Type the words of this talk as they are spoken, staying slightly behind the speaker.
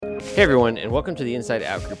Hey everyone, and welcome to the Inside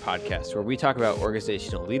Out Group podcast, where we talk about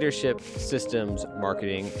organizational leadership, systems,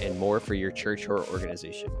 marketing, and more for your church or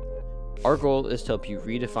organization. Our goal is to help you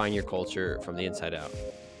redefine your culture from the inside out.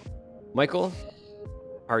 Michael,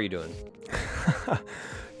 how are you doing?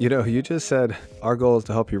 You just said our goal is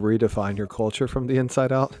to help you redefine your culture from the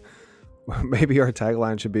inside out. Maybe our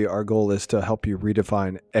tagline should be our goal is to help you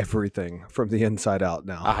redefine everything from the inside out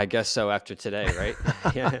now. I guess so after today, right?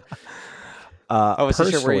 Yeah. I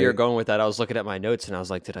wasn't sure where you were going with that. I was looking at my notes and I was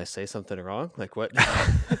like, did I say something wrong? Like what?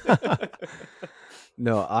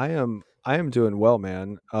 No, I am doing well,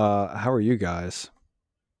 man. How are you guys?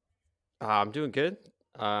 I'm doing good.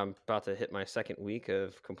 I'm about to hit my second week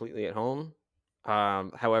of completely at home.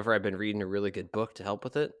 However, I've been reading a really good book to help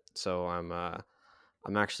with it. So I'm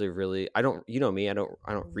actually really, I don't, you know me, I don't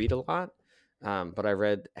read a lot. But I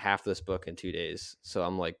read half this book in 2 days. So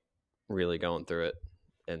I'm like really going through it.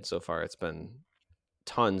 And so far it's been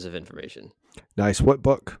tons of information. Nice. What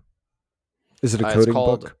book? Is it a coding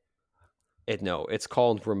book? It's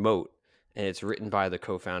called Remote, and it's written by the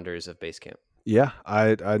co-founders of Basecamp. Yeah,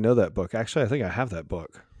 I know that book. Actually, I think I have that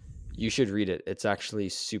book. You should read it. It's actually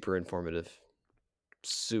super informative,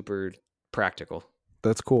 super practical.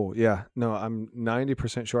 That's cool. Yeah. No, I'm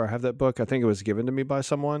 90% sure I have that book. I think it was given to me by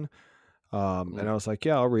someone. And I was like,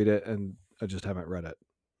 yeah, I'll read it. And I just haven't read it.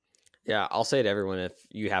 Yeah, I'll say to everyone, if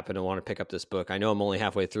you happen to want to pick up this book, I know I'm only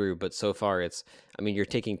halfway through, but so far you're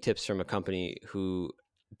taking tips from a company who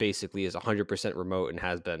basically is 100% remote and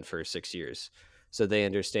has been for 6 years. So they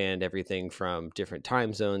understand everything from different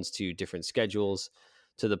time zones to different schedules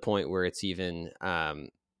to the point where it's even,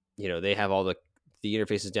 they have all the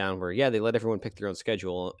interfaces down where, they let everyone pick their own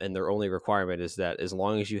schedule. And their only requirement is that as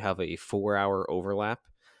long as you have a 4-hour overlap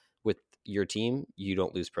with your team, you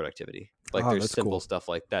don't lose productivity. Like there's simple stuff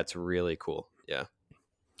like that's really cool. Yeah.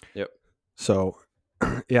 Yep. So,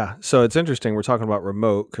 yeah. So it's interesting. We're talking about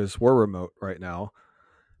remote because we're remote right now.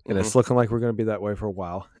 And it's looking like we're going to be that way for a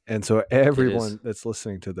while. And so everyone that's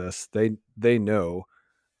listening to this, they know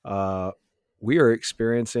we are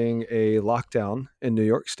experiencing a lockdown in New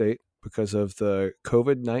York State because of the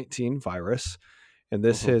COVID-19 virus. And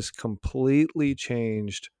this has completely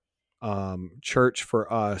changed church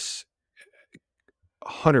for us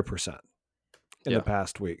 100% in the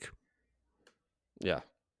past week. Yeah.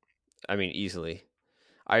 I mean, easily.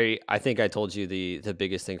 I think I told you the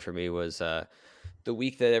biggest thing for me was the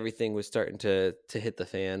week that everything was starting to hit the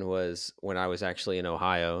fan was when I was actually in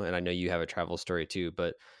Ohio. And I know you have a travel story too,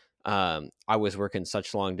 but I was working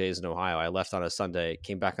such long days in Ohio. I left on a Sunday,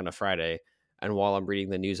 came back on a Friday. And while I'm reading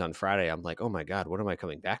the news on Friday, I'm like, oh my God, what am I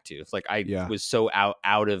coming back to? It's like I was so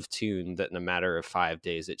out of tune that in a matter of 5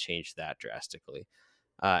 days, it changed that drastically.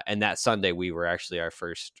 And that Sunday, we were actually our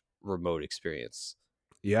first remote experience.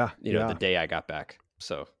 The day I got back.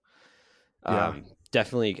 So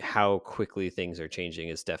definitely how quickly things are changing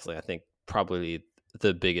is definitely, I think, probably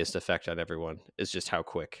the biggest effect on everyone is just how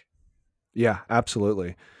quick. Yeah,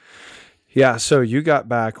 absolutely. Yeah. So you got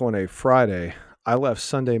back on a Friday. I left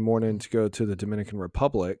Sunday morning to go to the Dominican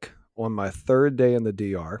Republic on my third day in the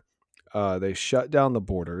DR. They shut down the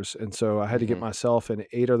borders. And so I had to get myself and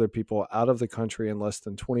 8 other people out of the country in less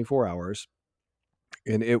than 24 hours.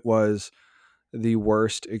 And it was the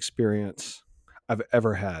worst experience I've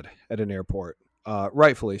ever had at an airport.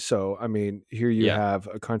 Rightfully so. I mean, here you have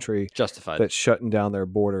a country justified that's shutting down their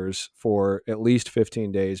borders for at least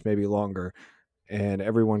 15 days, maybe longer, and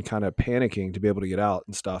everyone kind of panicking to be able to get out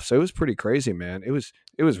and stuff. So it was pretty crazy, man. It was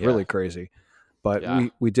really crazy.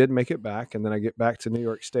 But we did make it back, and then I get back to New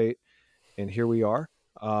York State, and here we are.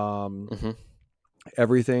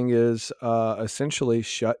 Everything is essentially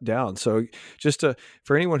shut down. So just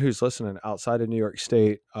for anyone who's listening outside of New York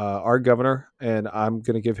State, our governor, and I'm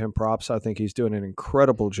going to give him props. I think he's doing an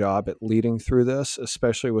incredible job at leading through this,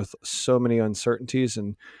 especially with so many uncertainties.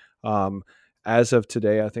 And as of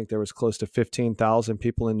today, I think there was close to 15,000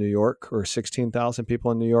 people in New York or 16,000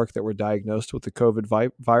 people in New York that were diagnosed with the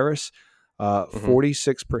COVID virus.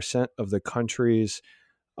 46% of the country's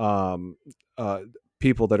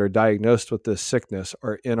people that are diagnosed with this sickness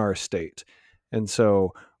are in our state. And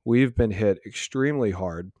so we've been hit extremely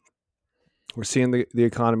hard. We're seeing the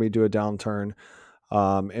economy do a downturn.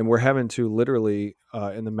 And we're having to literally,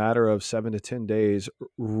 in the matter of 7 to 10 days,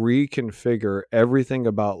 reconfigure everything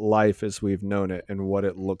about life as we've known it and what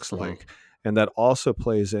it looks like. And that also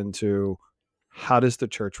plays into how does the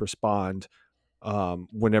church respond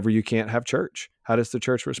whenever you can't have church? How does the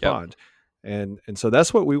church respond? And so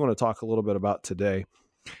that's what we want to talk a little bit about today.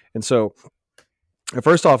 And so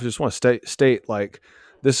first off, I just want to state like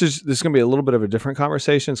this is going to be a little bit of a different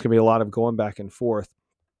conversation. It's going to be a lot of going back and forth.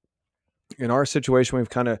 In our situation, we've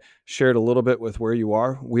kind of shared a little bit with where you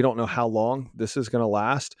are. We don't know how long this is going to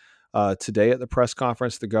last. Today at the press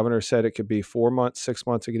conference, the governor said it could be 4 months, 6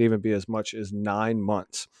 months. It could even be as much as 9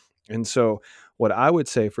 months. And so, what I would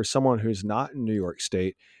say for someone who's not in New York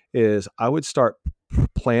State is I would start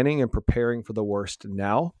planning and preparing for the worst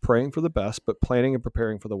now, praying for the best, but planning and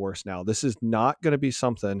preparing for the worst now. This is not going to be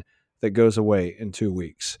something that goes away in 2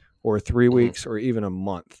 weeks or 3 weeks or even a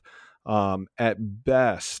month. At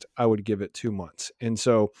best, I would give it 2 months. And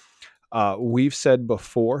so we've said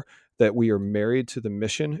before that we are married to the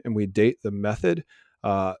mission and we date the method.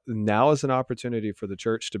 Now is an opportunity for the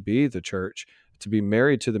church to be the church, to be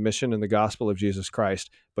married to the mission and the gospel of Jesus Christ.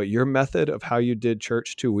 But your method of how you did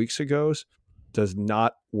church 2 weeks ago does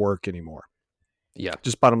not work anymore. Yeah.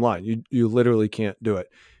 Just bottom line, you literally can't do it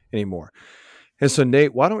anymore. And so,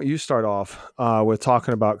 Nate, why don't you start off with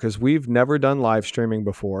talking about, because we've never done live streaming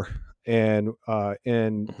before. And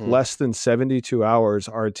in less than 72 hours,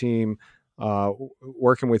 our team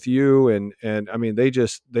working with you and I mean,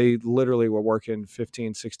 they literally were working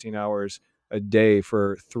 15, 16 hours a day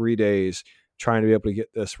for 3 days trying to be able to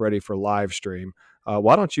get this ready for live stream.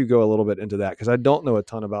 Why don't you go a little bit into that? Because I don't know a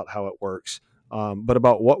ton about how it works, but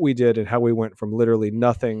about what we did and how we went from literally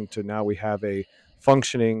nothing to now we have a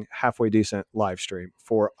functioning, halfway decent live stream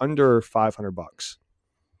for under $500.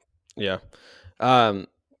 Yeah.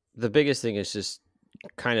 The biggest thing is just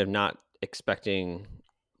kind of not expecting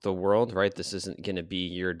the world, right? This isn't going to be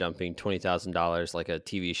you're dumping $20,000 like a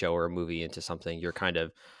TV show or a movie into something. You're kind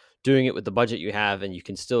of doing it with the budget you have, and you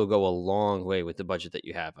can still go a long way with the budget that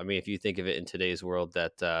you have. I mean, if you think of it in today's world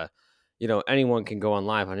that, anyone can go on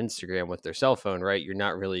live on Instagram with their cell phone, right? You're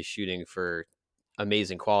not really shooting for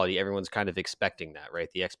amazing quality. Everyone's kind of expecting that, right?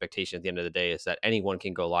 The expectation at the end of the day is that anyone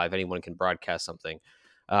can go live, anyone can broadcast something.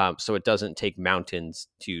 So it doesn't take mountains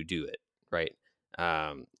to do it, right?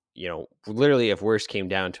 Literally, if worst came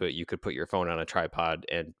down to it, you could put your phone on a tripod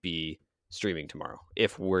and be streaming tomorrow,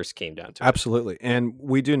 if worst came down to it. Absolutely. And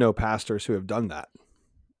we do know pastors who have done that.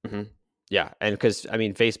 Mm-hmm. Yeah. And because, I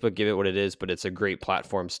mean, Facebook, give it what it is, but it's a great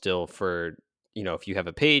platform still for, if you have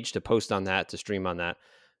a page to post on that, to stream on that,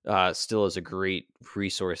 still is a great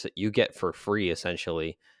resource that you get for free,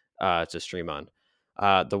 essentially, to stream on.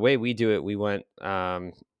 The way we do it, we went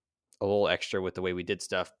a little extra with the way we did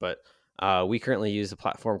stuff, but we currently use a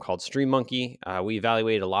platform called StreamMonkey. We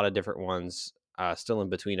evaluated a lot of different ones, still in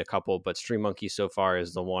between a couple, but StreamMonkey so far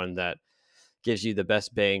is the one that gives you the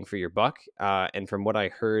best bang for your buck. And from what I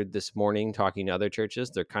heard this morning talking to other churches,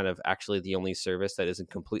 they're kind of actually the only service that isn't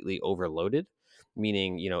completely overloaded,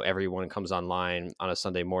 meaning, everyone comes online on a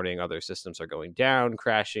Sunday morning, other systems are going down,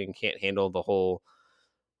 crashing, can't handle the whole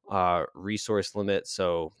resource limit.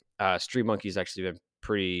 So StreamMonkey's actually been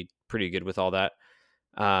pretty good with all that.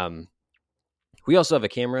 We also have a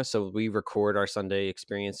camera, so we record our Sunday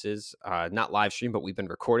experiences, not live stream, but we've been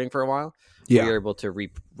recording for a while. Yeah. We are able to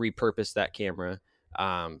repurpose that camera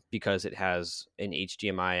because it has an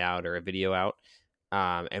HDMI out or a video out,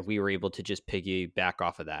 and we were able to just piggyback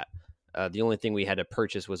off of that. The only thing we had to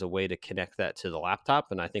purchase was a way to connect that to the laptop,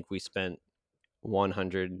 and I think we spent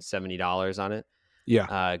 $170 on it,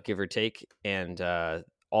 give or take. And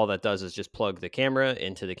all that does is just plug the camera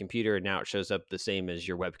into the computer, and now it shows up the same as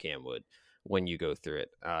your webcam would when you go through it.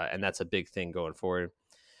 And that's a big thing going forward.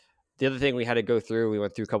 The other thing we had to go through, we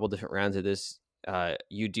went through a couple different rounds of this.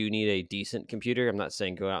 You do need a decent computer. I'm not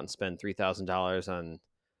saying go out and spend $3,000 on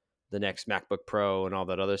the next MacBook Pro and all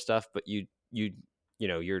that other stuff, but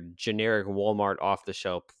your generic Walmart off the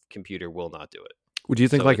shelf computer will not do it. Would you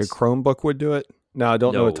think So like a Chromebook would do it? Now, I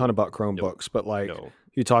don't know a ton about No, Chromebooks, but like no.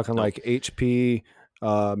 you talking like HP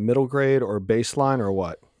middle grade or baseline or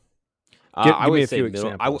what? I Give me would a say few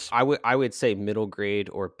middle. examples. I would say middle grade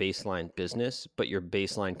or baseline business, but your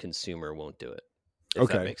baseline consumer won't do it. If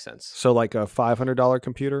that Okay. makes sense. So like a $500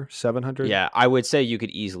 computer, 700? Yeah, I would say you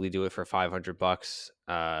could easily do it for $500.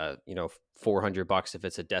 $400 if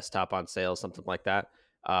it's a desktop on sale, something like that.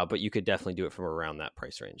 But you could definitely do it from around that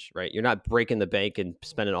price range, right? You're not breaking the bank and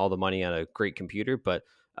spending all the money on a great computer, but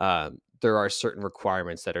there are certain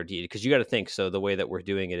requirements that are needed because you got to think. So the way that we're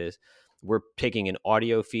doing it is we're taking an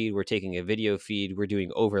audio feed, we're taking a video feed, we're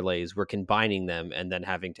doing overlays, we're combining them, and then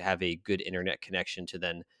having to have a good internet connection to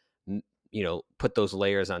then put those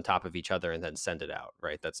layers on top of each other and then send it out,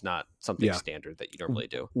 right? That's not something standard that you normally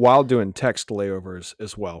do. While doing text layovers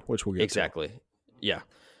as well, which we'll get exactly to. Yeah.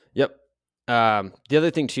 Yep. The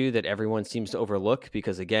other thing too that everyone seems to overlook,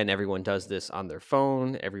 because again, everyone does this on their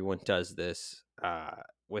phone, everyone does this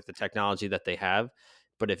with the technology that they have.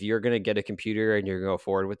 But if you're going to get a computer and you're going to go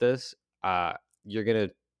forward with this, you're going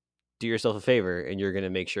to do yourself a favor and you're going to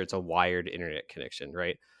make sure it's a wired internet connection,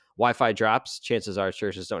 right? Wi-Fi drops, chances are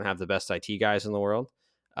churches don't have the best IT guys in the world.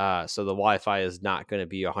 So the Wi-Fi is not going to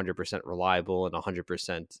be 100% reliable and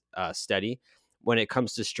 100% steady. When it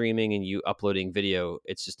comes to streaming and you uploading video,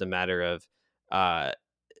 it's just a matter of uh,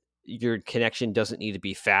 your connection doesn't need to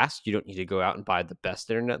be fast. You don't need to go out and buy the best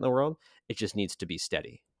internet in the world. It just needs to be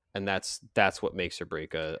steady. And that's what makes or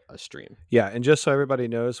break a stream. Yeah, and just so everybody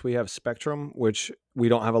knows, we have Spectrum, which we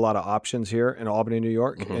don't have a lot of options here in Albany, New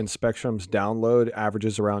York. Mm-hmm. And Spectrum's download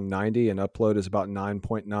averages around 90 and upload is about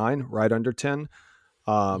 9.9, right under 10.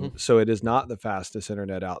 So it is not the fastest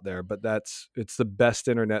internet out there, but it's the best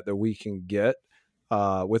internet that we can get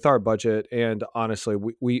with our budget. And honestly,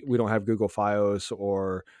 we don't have Google Fios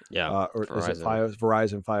or is it Fios,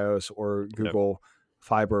 Verizon Fios or Google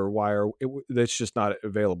Fiber Wire. It's just not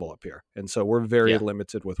available up here, and so we're very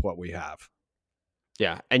limited with what we have.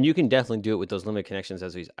 Yeah, and you can definitely do it with those limited connections,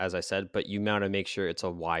 as I said, but you want to make sure it's a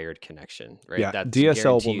wired connection, right? Yeah, That's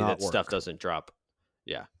DSL will not that work. Stuff doesn't drop.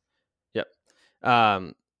 Yeah, yep.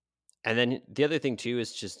 And then the other thing too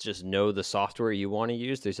is just know the software you want to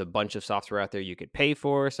use. There's a bunch of software out there you could pay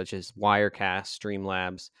for, such as Wirecast,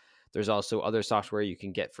 Streamlabs. There's also other software you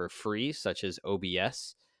can get for free, such as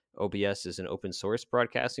OBS. OBS is an open source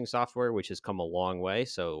broadcasting software, which has come a long way.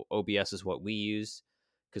 So OBS is what we use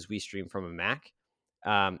because we stream from a Mac.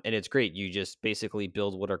 And it's great. You just basically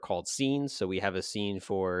build what are called scenes. So we have a scene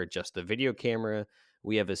for just the video camera.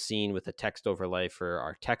 We have a scene with a text overlay for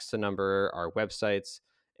our text to number, our websites,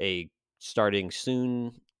 a starting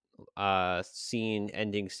soon scene,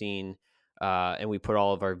 ending scene, and we put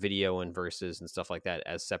all of our video and verses and stuff like that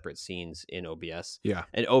as separate scenes in OBS. Yeah.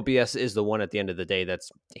 And OBS is the one at the end of the day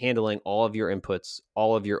that's handling all of your inputs,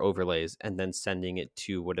 all of your overlays, and then sending it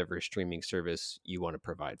to whatever streaming service you want to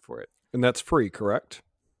provide for it. And that's free, correct?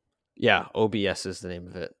 Yeah, OBS is the name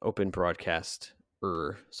of it. Open Broadcast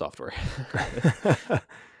software.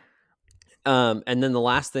 And then the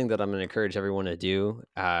last thing that I'm going to encourage everyone to do,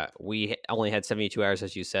 we only had 72 hours,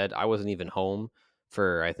 as you said. I wasn't even home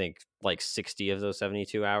for, I think, like 60 of those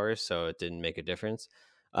 72 hours, so it didn't make a difference.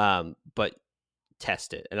 But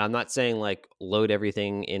test it. And I'm not saying like load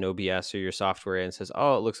everything in OBS or your software and says,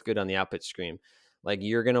 oh, it looks good on the output screen. Like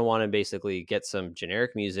you're going to want to basically get some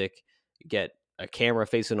generic music, get a camera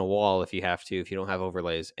facing a wall if you have to, if you don't have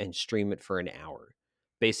overlays, and stream it for an hour.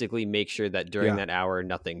 Basically make sure that during that hour,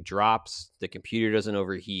 nothing drops, the computer doesn't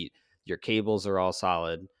overheat, your cables are all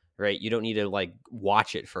solid, right? You don't need to like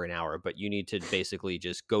watch it for an hour, but you need to basically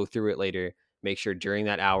just go through it later. Make sure during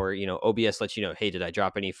that hour, OBS lets you know, hey, did I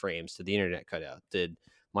drop any frames? Did the internet cut out? Did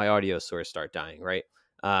my audio source start dying, right?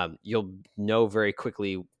 You'll know very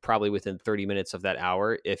quickly, probably within 30 minutes of that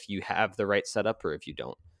hour, if you have the right setup or if you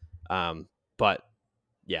don't. But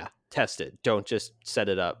yeah, test it. Don't just set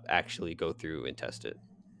it up. Actually go through and test it.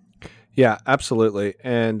 Yeah, absolutely.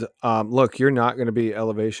 And look, you're not going to be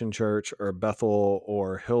Elevation Church or Bethel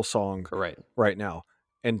or Hillsong right now.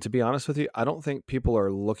 And to be honest with you, I don't think people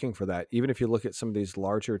are looking for that. Even if you look at some of these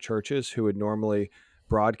larger churches who would normally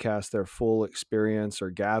broadcast their full experience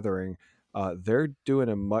or gathering, they're doing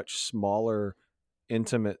a much smaller,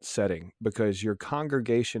 intimate setting because your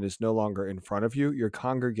congregation is no longer in front of you. Your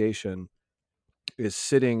congregation is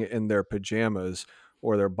sitting in their pajamas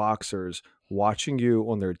or their boxers watching you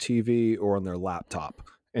on their TV or on their laptop.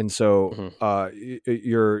 And so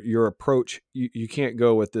your approach, you can't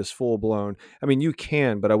go with this full blown. I mean, you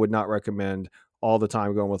can, but I would not recommend all the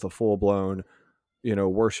time going with a full blown,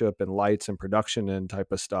 worship and lights and production and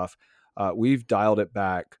type of stuff. We've dialed it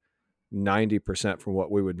back 90% from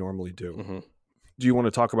what we would normally do. Mm-hmm. Do you want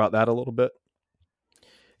to talk about that a little bit?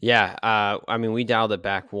 Yeah. I mean, we dialed it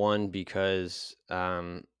back because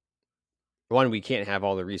we can't have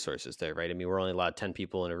all the resources there, right? I mean, we're only allowed 10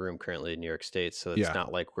 people in a room currently in New York State. So it's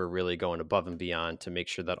not like we're really going above and beyond to make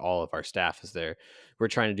sure that all of our staff is there. We're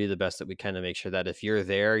trying to do the best that we can to make sure that if you're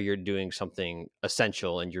there, you're doing something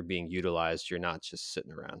essential and you're being utilized. You're not just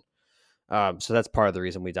sitting around. So that's part of the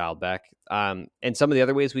reason we dialed back. And some of the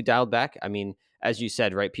other ways we dialed back, I mean, as you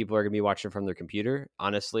said, right, people are going to be watching from their computer.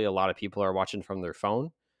 Honestly, a lot of people are watching from their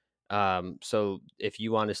phone. So if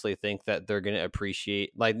you honestly think that they're going to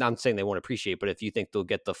appreciate, like, I'm saying they won't appreciate, but if you think they'll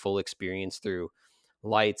get the full experience through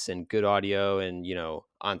lights and good audio and,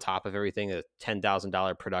 on top of everything, a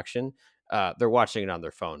 $10,000 production, they're watching it on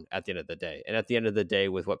their phone at the end of the day. And at the end of the day,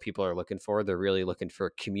 with what people are looking for, they're really looking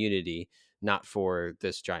for community, not for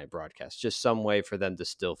this giant broadcast, just some way for them to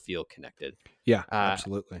still feel connected. Yeah,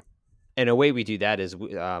 absolutely. And a way we do that is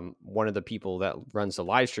one of the people that runs the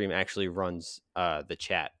live stream actually runs the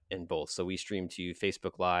chat in both. So we stream to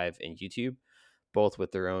Facebook Live and YouTube, both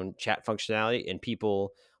with their own chat functionality. And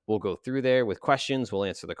people We'll go through there with questions. We'll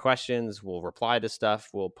answer the questions. We'll reply to stuff.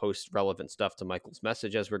 We'll post relevant stuff to Michael's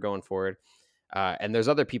message as we're going forward. And there's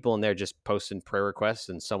other people in there just posting prayer requests,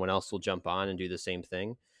 and someone else will jump on and do the same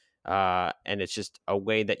thing. And it's just a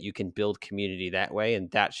way that you can build community that way. And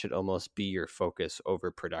that should almost be your focus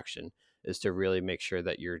over production, is to really make sure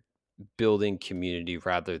that you're building community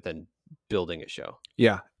rather than building a show.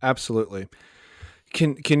 Yeah, absolutely.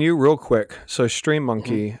 Can you real quick? So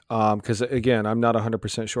StreamMonkey, because again, I'm not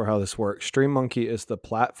 100% sure how this works. StreamMonkey is the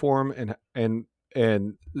platform, and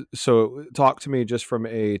so talk to me just from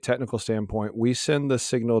a technical standpoint. We send the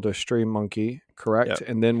signal to StreamMonkey, correct? Yep.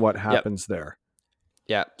 And then what happens there?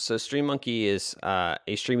 Yeah. So StreamMonkey is a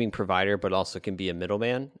streaming provider, but also can be a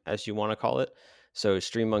middleman, as you want to call it. So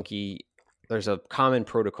StreamMonkey, there's a common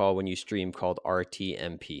protocol when you stream called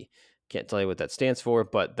RTMP. Can't tell you what that stands for,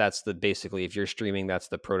 but that's basically, if you're streaming, that's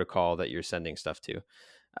the protocol that you're sending stuff to.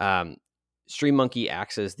 StreamMonkey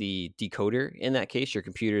acts as the decoder in that case. Your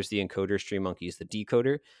computer is the encoder, StreamMonkey is the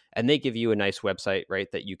decoder, and they give you a nice website,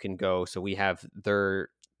 right, that you can go. So we have their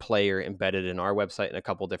player embedded in our website in a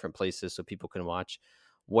couple different places so people can watch.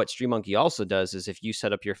 What StreamMonkey also does is, if you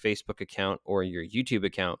set up your Facebook account or your YouTube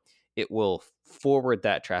account, it will forward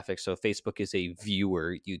that traffic. So Facebook is a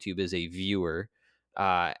viewer, YouTube is a viewer,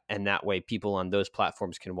 and that way people on those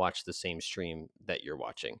platforms can watch the same stream that you're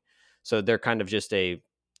watching. So they're kind of just a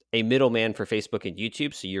middleman for Facebook and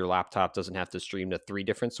YouTube, so your laptop doesn't have to stream to 3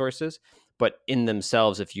 different sources. But in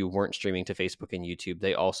themselves, if you weren't streaming to Facebook and YouTube,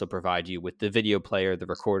 they also provide you with the video player, the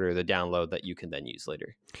recorder, the download that you can then use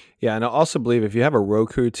later. Yeah, and I also believe if you have a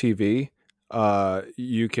Roku TV,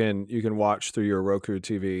 you can watch through your Roku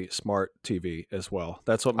TV, smart TV as well.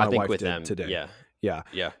 That's what my wife did today. Yeah.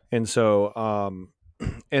 And so,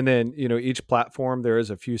 and then, each platform, there is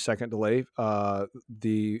a few second delay. I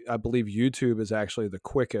believe YouTube is actually the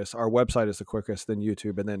quickest. Our website is the quickest, then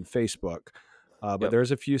YouTube, and then Facebook. But there's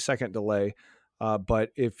a few second delay. But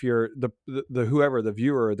if you're whoever the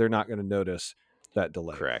viewer, they're not going to notice that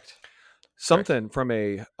delay. Correct. Something from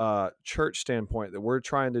a church standpoint that we're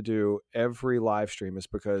trying to do every live stream is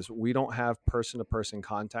because we don't have person-to-person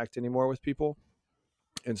contact anymore with people.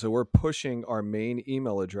 And so we're pushing our main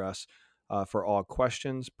email address for all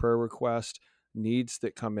questions, prayer requests, needs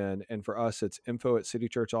that come in. And for us, it's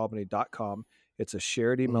info@citychurchalbany.com. It's a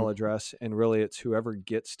shared email address. And really, it's whoever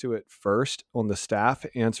gets to it first on the staff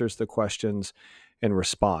answers the questions and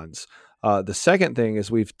responds. The second thing is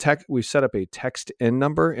we've set up a text in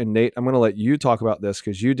number. And Nate, I'm going to let you talk about this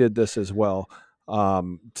because you did this as well.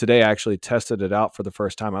 Today I actually tested it out for the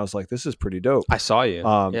first time. I was like, this is pretty dope. I saw you.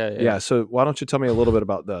 Yeah. So why don't you tell me a little bit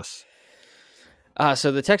about this?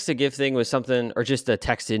 So the text to give thing was something, or just the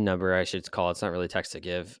text in number, I should call it. It's not really text to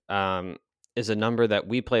give. Is a number that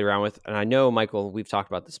we played around with. And I know, Michael, we've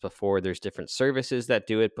talked about this before. There's different services that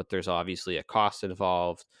do it, but there's obviously a cost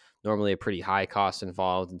involved, normally a pretty high cost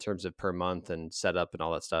involved in terms of per month and setup and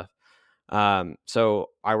all that stuff. So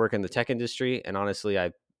I work in the tech industry, and honestly,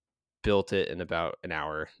 I built it in about an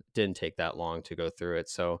hour. Didn't take that long to go through it.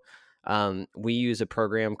 So we use a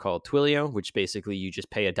program called Twilio, which basically you just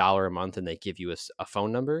pay $1 a month and they give you a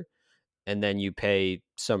phone number, and then you pay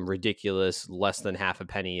some ridiculous less than half a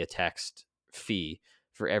penny a text fee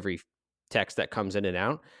for every text that comes in and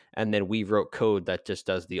out. And then we wrote code that just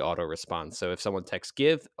does the auto response. So if someone texts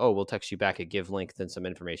give, we'll text you back a give link, then some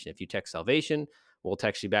information. If you text salvation, we'll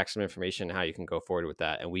text you back some information how you can go forward with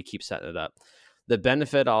that. And we keep setting it up. The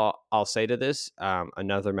benefit I'll say to this,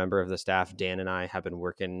 another member of the staff, Dan, and I have been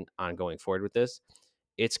working on going forward with this.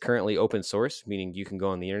 It's currently open source, meaning you can go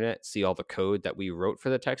on the internet, see all the code that we wrote for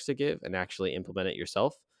the text to give, and actually implement it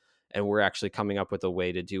yourself. And we're actually coming up with a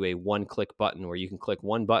way to do a one-click button where you can click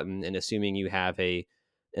one button, and assuming you have an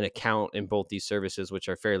account in both these services, which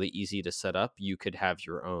are fairly easy to set up, you could have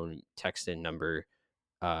your own text-in number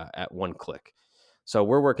at one click. So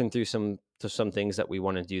we're working through some things that we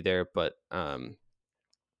want to do there, but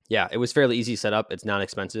yeah, it was fairly easy set up. It's not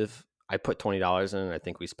expensive. I put $20 in, and I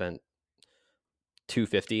think we spent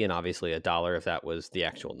 $2.50, and obviously $1 if that was the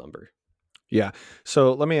actual number. Yeah.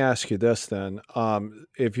 So let me ask you this then.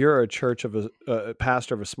 If you're a church of a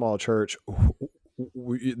pastor of a small church,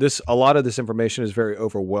 a lot of this information is very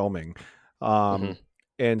overwhelming.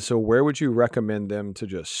 And so where would you recommend them to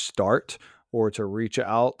just start, or to reach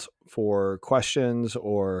out for questions,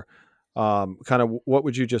 or kind of what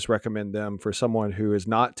would you just recommend them for someone who is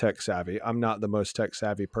not tech savvy? I'm not the most tech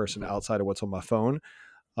savvy person outside of what's on my phone.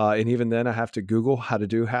 And even then I have to Google how to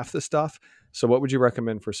do half the stuff. So what would you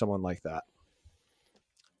recommend for someone like that?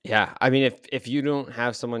 Yeah. I mean, if you don't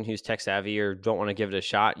have someone who's tech savvy or don't want to give it a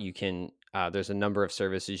shot, you can There's a number of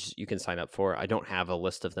services you can sign up for. I don't have a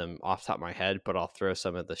list of them off the top of my head, but I'll throw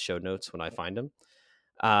some of the show notes when I find them.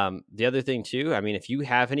 The other thing too, I mean, if you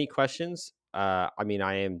have any questions, I mean,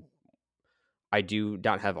 I do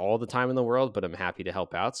not have all the time in the world, but I'm happy to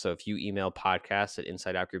help out. So if you email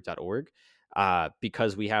podcast@insideoutgroup.org,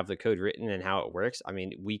 because we have the code written and how it works, I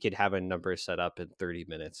mean, we could have a number set up in 30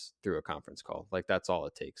 minutes through a conference call. Like that's all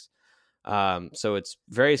it takes. So it's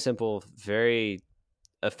very simple, very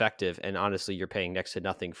effective. And honestly, you're paying next to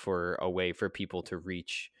nothing for a way for people to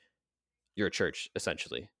reach your church,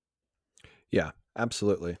 essentially. Yeah,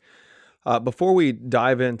 absolutely. Before we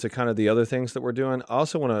dive into kind of the other things that we're doing, I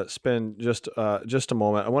also want to spend just a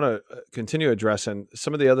moment. I want to continue addressing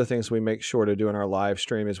some of the other things we make sure to do in our live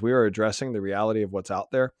stream. Is we are addressing the reality of what's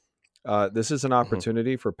out there. This is an Mhm.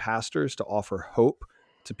 opportunity for pastors to offer hope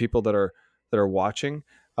to people that are watching.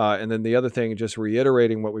 And then the other thing, just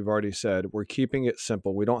reiterating what we've already said, we're keeping it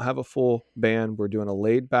simple. We don't have a full band. We're doing a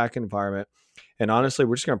laid back environment, and Yep. honestly,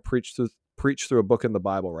 we're just going to preach through a book in the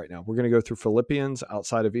Bible right now. We're going to go through Philippians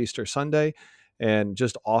outside of Easter Sunday and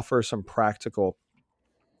just offer some practical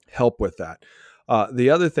help with that. The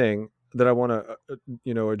other thing that I want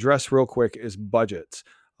to address real quick is budgets.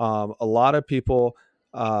 A lot of people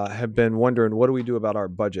have been wondering, what do we do about our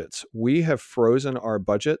budgets? We have frozen our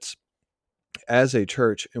budgets as a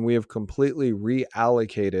church, and we have completely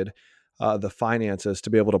reallocated the finances to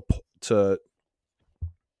be able to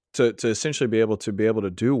to essentially be able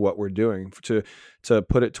to do what we're doing, to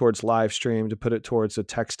put it towards live stream, to put it towards a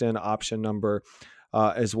text in option number,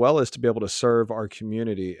 as well as to be able to serve our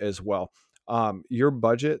community as well. Your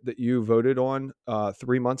budget that you voted on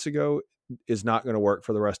 3 months ago is not going to work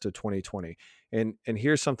for the rest of 2020. And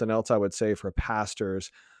here's something else I would say for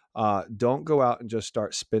pastors: don't go out and just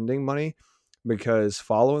start spending money, because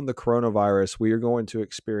following the coronavirus, we are going to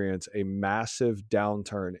experience a massive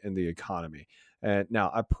downturn in the economy. And now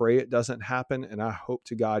I pray it doesn't happen, and I hope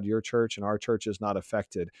to God your church and our church is not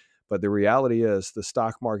affected. But the reality is the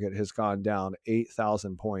stock market has gone down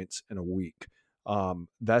 8,000 points in a week.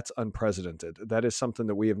 That's unprecedented. That is something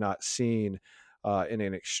that we have not seen in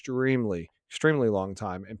an extremely long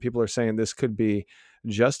time. And people are saying this could be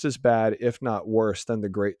just as bad, if not worse, than the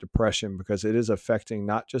Great Depression, because it is affecting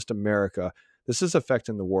not just America, this is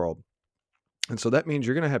affecting the world. And so that means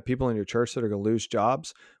you're going to have people in your church that are going to lose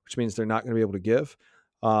jobs, which means they're not going to be able to give.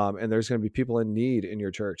 And there's going to be people in need in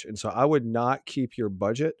your church. And so I would not keep your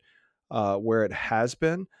budget where it has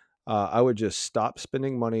been. I would just stop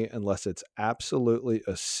spending money unless it's absolutely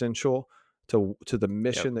essential to the Yep.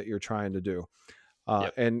 mission that you're trying to do.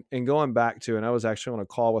 Yep. And going back to, and I was actually on a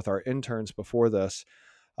call with our interns before this.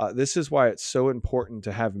 This is why it's so important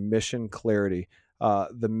to have mission clarity.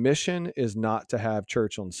 The mission is not to have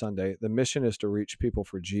church on Sunday. The mission is to reach people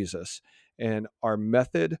for Jesus. And our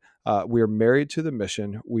method, we are married to the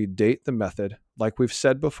mission. We date the method, like we've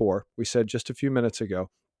said before. We said just a few minutes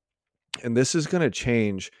ago. And this is going to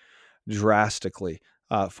change drastically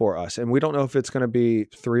for us. And we don't know if it's going to be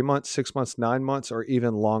 3 months, 6 months, 9 months, or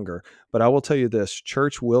even longer. But I will tell you this: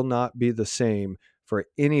 church will not be the same for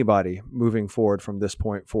anybody moving forward from this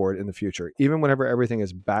point forward in the future. Even whenever everything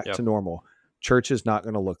is back to Yep. normal, church is not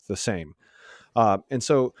going to look the same. And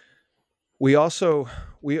so we also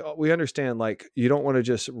we understand, like, you don't want to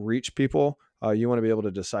just reach people, you want to be able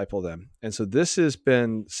to disciple them. And so this has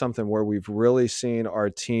been something where we've really seen our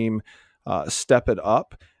team step it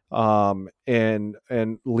up, and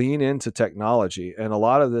lean into technology. And a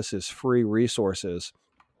lot of this is free resources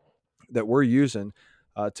that we're using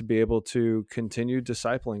to be able to continue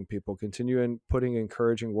discipling people, continue and putting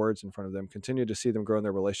encouraging words in front of them, continue to see them grow in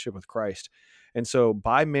their relationship with Christ. And so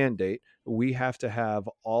by mandate, we have to have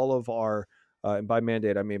all of our, and by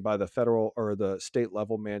mandate, I mean by the federal or the state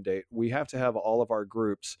level mandate, we have to have all of our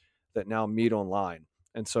groups that now meet online.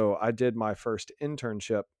 And so I did my first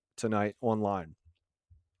internship tonight online.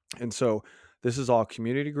 And so this is all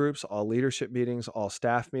community groups, all leadership meetings, all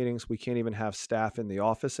staff meetings. We can't even have staff in the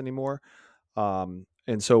office anymore.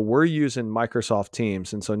 And so we're using Microsoft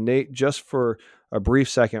Teams. And so, Nate, just for a brief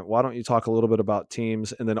second, why don't you talk a little bit about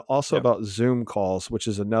Teams, and then also Yep. about Zoom calls, which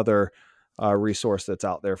is another resource that's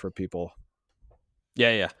out there for people?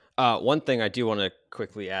 Yeah, yeah. One thing I do want to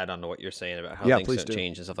quickly add on to what you're saying about how Yeah, things please don't do.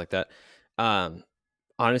 change and stuff like that. Um,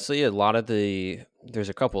 Honestly, a lot of there's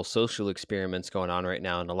a couple social experiments going on right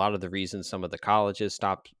now, and a lot of the reasons some of the colleges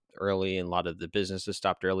stopped early and a lot of the businesses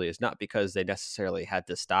stopped early is not because they necessarily had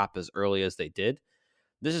to stop as early as they did.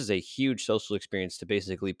 This is a huge social experience to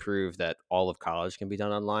basically prove that all of college can be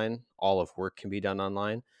done online, all of work can be done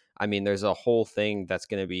online. I mean, there's a whole thing that's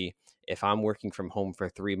going to be, if I'm working from home for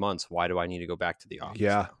 3 months, why do I need to go back to the office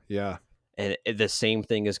Yeah, now? yeah, And the same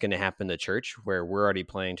thing is going to happen to church, where we're already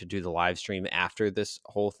planning to do the live stream after this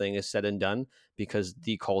whole thing is said and done, because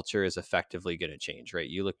the culture is effectively going to change, right?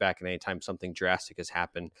 You look back and anytime something drastic has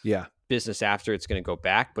happened, Yeah. business after, it's going to go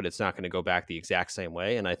back, but it's not going to go back the exact same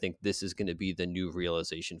way. And I think this is going to be the new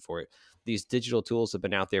realization for it. These digital tools have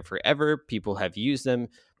been out there forever. People have used them,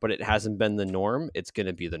 but it hasn't been the norm. It's going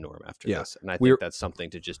to be the norm after Yeah. this. And I We're think that's something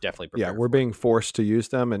to just definitely yeah, prepare we're for. being forced to use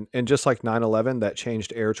them. And just like 9/11, that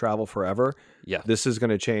changed air travel forever. Yeah. This is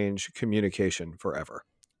going to change communication forever.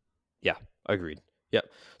 Yeah. Agreed.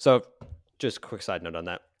 Yep. So just a quick side note on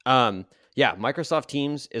that. Yeah, Microsoft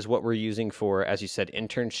Teams is what we're using for, as you said,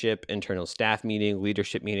 internship, internal staff meeting,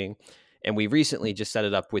 leadership meeting. And we recently just set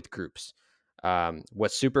it up with groups.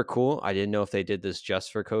 What's super cool, I didn't know if they did this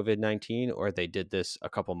just for COVID-19 or they did this a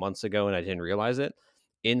couple months ago and I didn't realize it.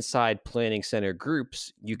 Inside Planning Center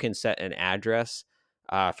groups, you can set an address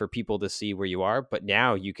for people to see where you are, but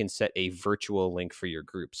now you can set a virtual link for your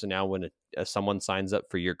group. So now when someone signs up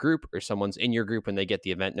for your group or someone's in your group and they get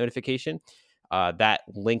the event notification, that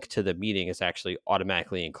link to the meeting is actually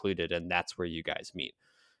automatically included, and that's where you guys meet.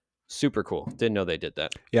 Super cool. Didn't know they did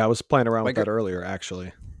that. Yeah, I was playing around with that earlier,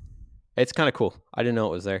 actually. It's kind of cool. I didn't know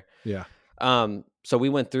it was there. Yeah. So we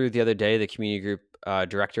went through the other day, the community group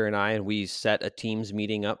director and I, and we set a Teams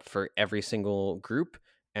meeting up for every single group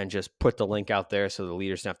and just put the link out there so the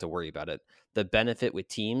leaders don't have to worry about it. The benefit with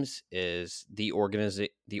Teams is the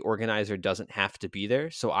organizer doesn't have to be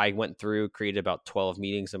there. So I went through, created about 12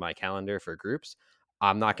 meetings in my calendar for groups.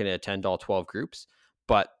 I'm not going to attend all 12 groups,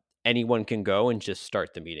 but anyone can go and just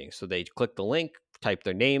start the meeting. So they click the link, type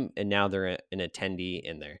their name, and now they're an attendee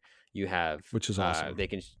in there. You have, which is awesome. They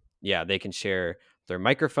can share their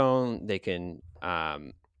microphone. They can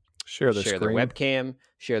share their webcam,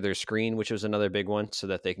 share their screen, which was another big one, so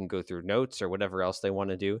that they can go through notes or whatever else they want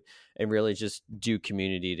to do and really just do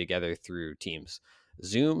community together through Teams.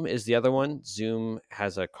 Zoom is the other one. Zoom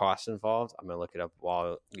has a cost involved. I'm going to look it up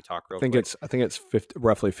while we talk real quick. I think it's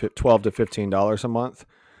roughly $12 to $15 a month.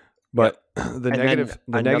 But the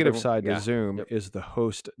negative side to Zoom is the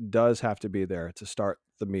host does have to be there to start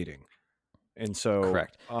the meeting. And so,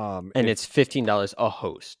 correct. And it's $15 a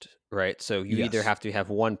host, right? So you either have to have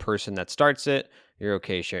one person that starts it, you're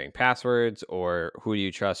okay sharing passwords, or who do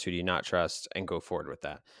you trust, who do you not trust, and go forward with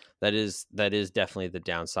that. That is definitely the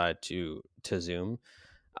downside to Zoom.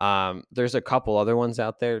 There's a couple other ones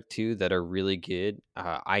out there too that are really good.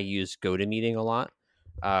 I use GoToMeeting a lot.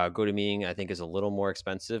 GoToMeeting I think is a little more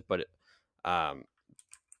expensive, but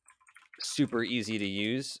super easy to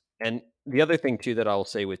use. And the other thing too that I'll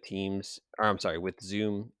say with with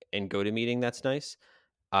Zoom and GoToMeeting that's nice.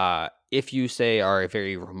 If you say are a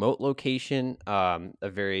very remote location, a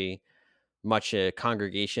very much a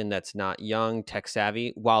congregation that's not young, tech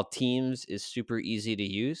savvy, while Teams is super easy to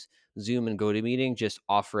use, Zoom and GoToMeeting just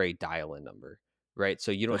offer a dial-in number, right?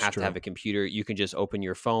 So you don't have to have a computer. You can just open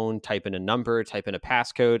your phone, type in a number, type in a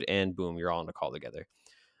passcode, and boom, you're all on a call together.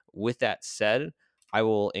 With that said, I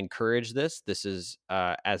will encourage this. This is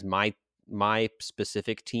as my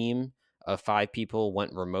specific team of 5 people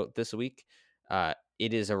went remote this week.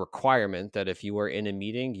 It is a requirement that if you are in a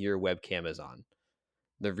meeting, your webcam is on.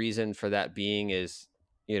 The reason for that being is,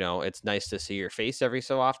 it's nice to see your face every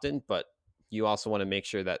so often, but you also want to make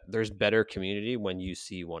sure that there's better community when you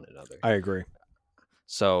see one another. I agree.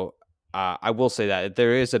 So I will say that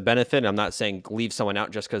there is a benefit. I'm not saying leave someone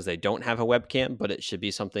out just because they don't have a webcam, but it should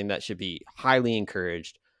be something that should be highly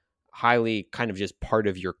encouraged, highly kind of just part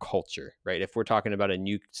of your culture, right? If we're talking about a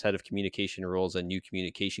new set of communication rules, a new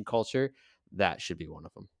communication culture, that should be one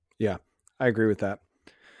of them. Yeah, I agree with that.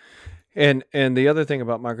 And the other thing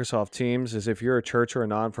about Microsoft Teams is if you're a church or a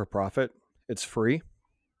non-for-profit, it's free,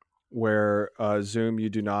 where Zoom you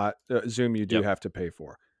do have to pay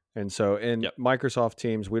for. And so in Microsoft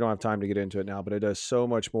Teams, we don't have time to get into it now, but it does so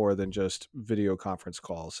much more than just video conference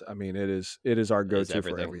calls. I mean, it is our go-to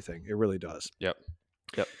for everything. It really does. Yep.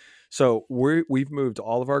 So we've moved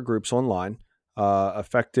all of our groups online,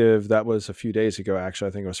 effective. That was a few days ago, actually.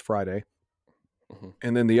 I think it was Friday. Mm-hmm.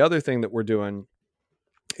 And then the other thing that we're doing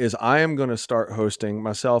is I am going to start hosting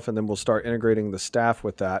myself, and then we'll start integrating the staff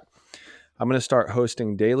with that. I'm going to start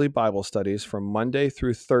hosting daily Bible studies from Monday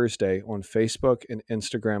through Thursday on Facebook and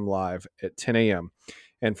Instagram Live at 10 a.m.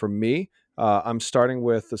 And for me, I'm starting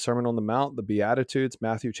with the Sermon on the Mount, the Beatitudes,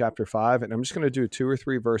 Matthew chapter 5, and I'm just going to do 2 or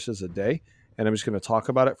 3 verses a day, and I'm just going to talk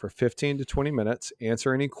about it for 15 to 20 minutes,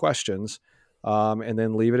 answer any questions, and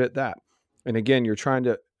then leave it at that. And again, you're trying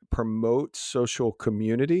to promote social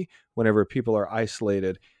community whenever people are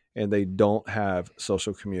isolated and they don't have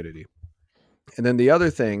social community. And then the other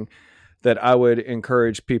thing that I would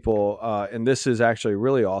encourage people, and this is actually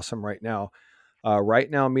really awesome right now.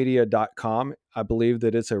 Rightnowmedia.com. I believe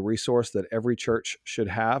that it's a resource that every church should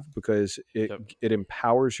have because Yep. it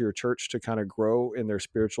empowers your church to kind of grow in their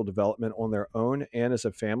spiritual development on their own and as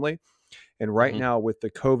a family. And right Hmm. now, with the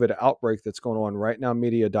COVID outbreak that's going on,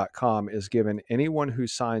 rightnowmedia.com is giving anyone who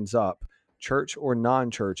signs up, church or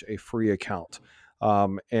non church, a free account.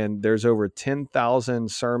 And there's over 10,000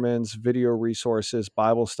 sermons, video resources,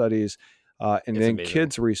 Bible studies, and It's then amazing.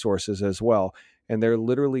 kids' resources as well. And they're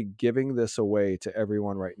literally giving this away to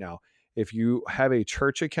everyone right now. If you have a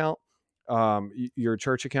church account, your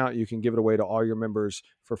church account, you can give it away to all your members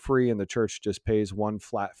for free, and the church just pays one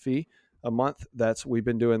flat fee a month. We've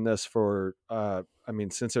been doing this for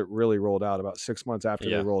since it really rolled out, about 6 months after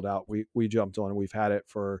they Yeah. rolled out, we jumped on, and we've had it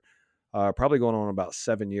for probably going on about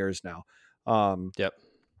 7 years now. Yep.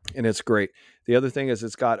 And it's great. The other thing is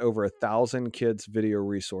it's got over 1,000 kids video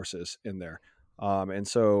resources in there. And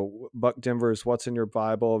so Buck Denver's What's in Your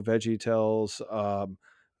Bible, Veggie Tales,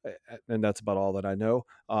 and that's about all that I know.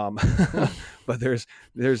 But there's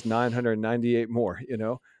 998 more,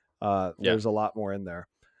 Yeah. there's a lot more in there.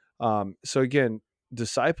 So again,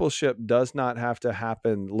 discipleship does not have to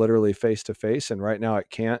happen literally face to face, and right now it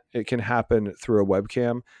can't. It can happen through a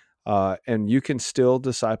webcam, and you can still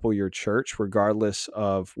disciple your church regardless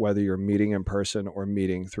of whether you're meeting in person or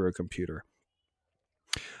meeting through a computer.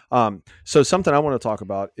 So something I want to talk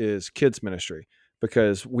about is kids ministry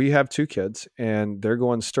because we have two kids and they're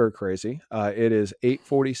going stir crazy. It is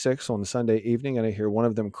 8:46 on Sunday evening, and I hear one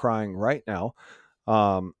of them crying right now.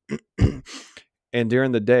 Um, and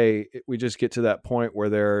during the day, we just get to that point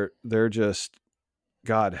where they're just,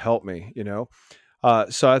 God help me,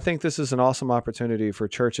 So I think this is an awesome opportunity for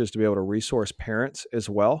churches to be able to resource parents as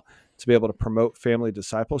well, to be able to promote family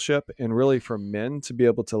discipleship, and really for men to be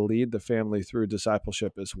able to lead the family through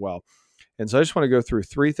discipleship as well. And so I just want to go through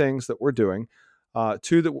three things that we're doing,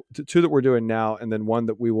 two that we're doing now, and then one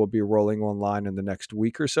that we will be rolling online in the next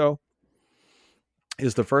week or so.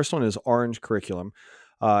 Is the first one is Orange Curriculum.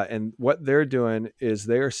 And what they're doing is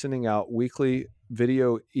they are sending out weekly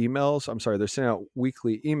video emails. I'm sorry, they're sending out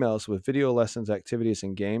weekly emails with video lessons, activities,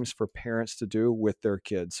 and games for parents to do with their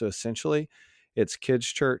kids. So essentially, it's kids'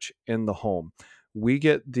 church in the home. We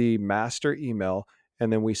get the master email,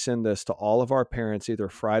 and then we send this to all of our parents either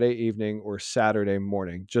Friday evening or Saturday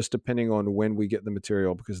morning, just depending on when we get the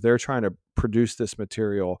material, because they're trying to produce this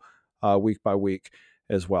material week by week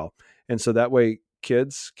as well. And so that way,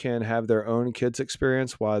 kids can have their own kids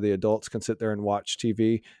experience while the adults can sit there and watch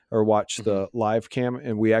TV or watch Hmm. the live cam.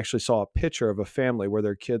 And we actually saw a picture of a family where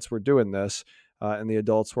their kids were doing this, and the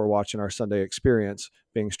adults were watching our Sunday experience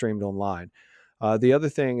being streamed online. The other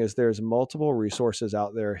thing is there's multiple resources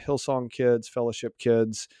out there: Hillsong Kids, Fellowship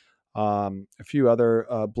Kids, a few other,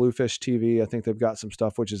 Bluefish TV. I think they've got some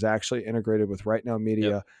stuff which is actually integrated with Right Now Yep.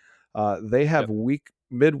 Media. They have Yep.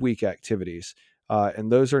 midweek activities,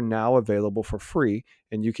 and those are now available for free.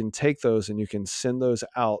 And you can take those and you can send those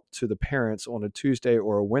out to the parents on a Tuesday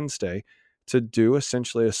or a Wednesday to do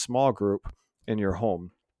essentially a small group in your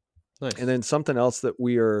home. And Nice. then something else that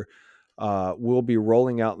we'll be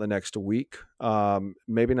rolling out in the next week,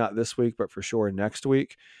 maybe not this week, but for sure next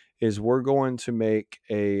week, is we're going to make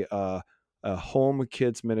a home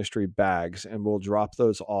kids ministry bags, and we'll drop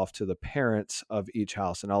those off to the parents of each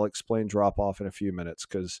house. And I'll explain drop off in a few minutes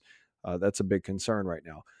because that's a big concern right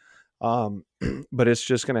now. Um, but it's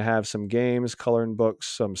just going to have some games, coloring books,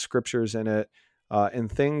 some scriptures in it,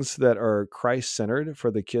 and things that are Christ centered for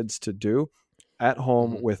the kids to do at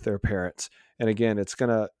home Hmm. with their parents. And again, it's going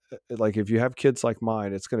to, like, if you have kids like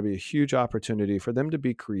mine, it's going to be a huge opportunity for them to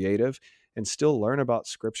be creative and still learn about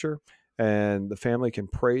scripture. And the family can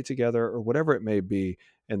pray together or whatever it may be,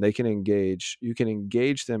 and they can engage. You can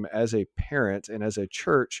engage them as a parent and as a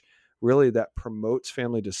church, really, that promotes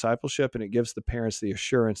family discipleship, and it gives the parents the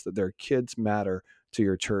assurance that their kids matter to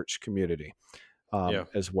your church community, Yeah.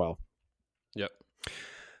 as well. Yep.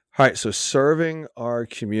 All right, so serving our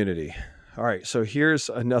community. All right, so here's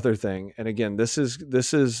another thing, and again, this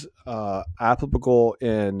is applicable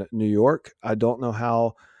in New York. I don't know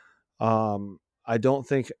how. I don't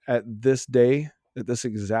think at this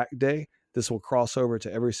exact day, this will cross over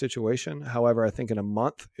to every situation. However, I think in a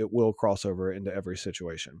month it will cross over into every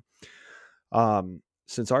situation.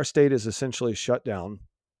 Since our state is essentially shut down,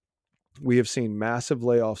 we have seen massive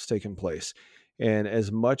layoffs taking place. And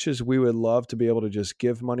as much as we would love to be able to just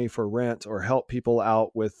give money for rent or help people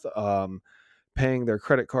out with paying their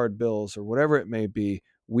credit card bills or whatever it may be,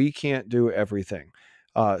 we can't do everything.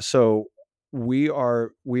 So we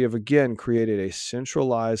have again created a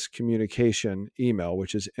centralized communication email,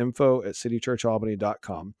 which is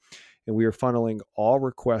info@citychurchalbany.com. and we are funneling all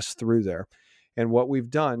requests through there. And what we've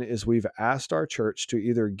done is we've asked our church to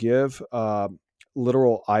either give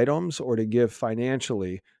literal items or to give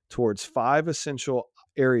financially towards 5 essential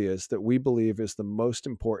areas that we believe is the most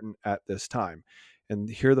important at this time. And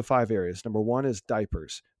here are the 5 areas. Number 1 is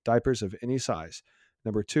diapers of any size.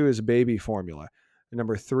 Number 2 is baby formula.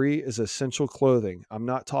 Number 3 is essential clothing. I'm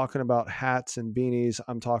not talking about hats and beanies.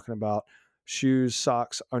 I'm talking about shoes,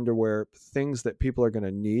 socks, underwear, things that people are going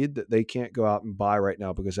to need that they can't go out and buy right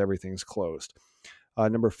now because everything's closed.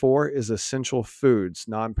 Number 4 is essential foods,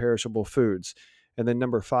 non-perishable foods. And then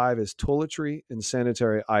number 5 is toiletry and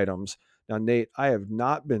sanitary items. Now, Nate, I have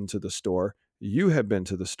not been to the store. You have been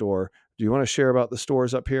to the store. Do you want to share about the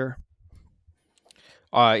stores up here?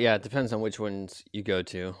 Yeah, it depends on which ones you go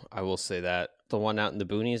to. I will say that the one out in the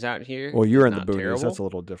boonies out here Well, you're is in the not boonies. That's terrible. a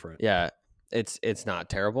little different. Yeah, it's not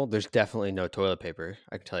terrible. There's definitely no toilet paper.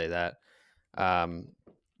 I can tell you that. Um,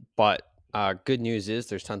 but good news is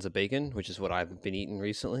there's tons of bacon, which is what I've been eating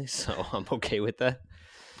recently, so I'm okay with that.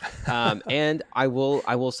 And I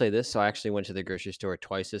will say this. So I actually went to the grocery store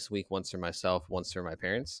twice this week, once for myself, once for my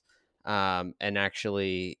parents. And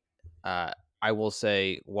actually, I will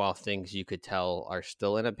say while things you could tell are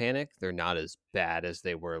still in a panic, they're not as bad as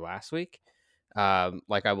they were last week.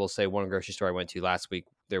 Like I will say, one grocery store I went to last week,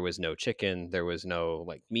 there was no chicken, there was no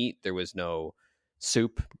like meat, there was no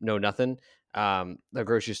soup, no nothing. The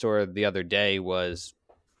grocery store the other day was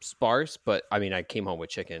sparse, but I mean, I came home with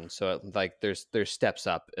chicken, so like there's steps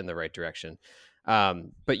up in the right direction.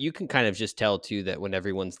 But you can kind of just tell too that when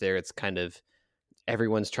everyone's there, it's kind of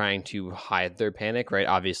everyone's trying to hide their panic, right?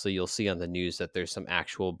 Obviously, you'll see on the news that there's some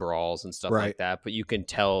actual brawls and stuff Right. like that, but you can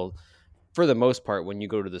tell for the most part when you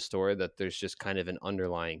go to the store that there's just kind of an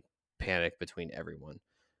underlying panic between everyone.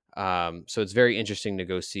 So it's very interesting to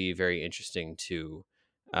go see, very interesting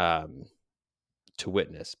um, to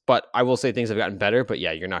witness. But I will say things have gotten better. But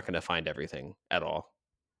yeah, you're not going to find everything at all.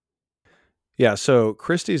 Yeah. So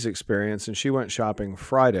Christy's experience, and she went shopping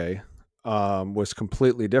Friday, was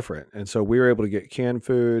completely different. And so we were able to get canned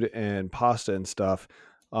food and pasta and stuff.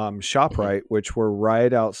 Hmm. ShopRite, which were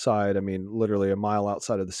right outside, I mean, literally a mile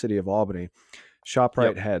outside of the city of Albany,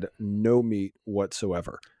 ShopRite Yep. had no meat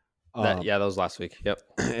whatsoever. That Um, yeah, that was last week. Yep.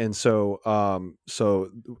 and so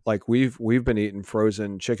like we've been eating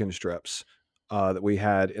frozen chicken strips that we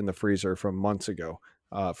had in the freezer from months ago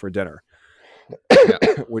for dinner, Yeah.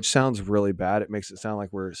 which sounds really bad. It makes it sound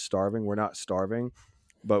like we're starving. We're not starving,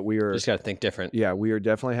 but we are. Just got to think different. Yeah, we are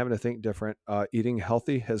definitely having to think different. Eating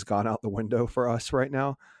healthy has gone out the window for us right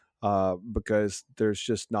now because there's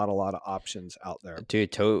just not a lot of options out there.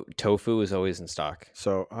 Dude, tofu is always in stock.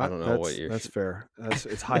 So I don't know what you're. that's fair.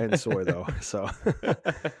 It's high in soy though. So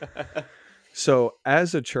so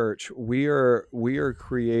as a church, we are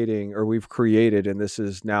creating, or we've created, and this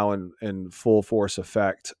is now in full force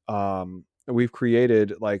effect. We've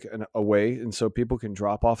created like a way, and so people can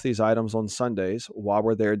drop off these items on Sundays while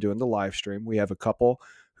we're there doing the live stream. We have a couple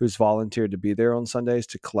who's volunteered to be there on Sundays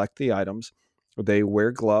to collect the items. They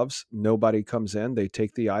wear gloves. Nobody comes in. They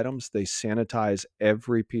take the items. They sanitize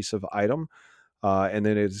every piece of item, and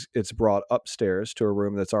then it's brought upstairs to a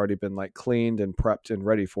room that's already been like cleaned and prepped and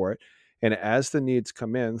ready for it. And as the needs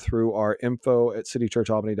come in through our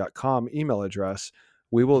info@citychurchalbany.com email address,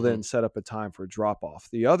 we will Mhm. then set up a time for drop off.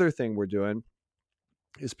 The other thing we're doing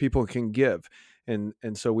is people can give. And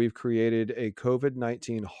so we've created a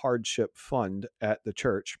COVID-19 hardship fund at the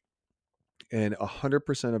church, and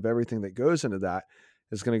 100% of everything that goes into that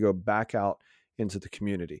is going to go back out into the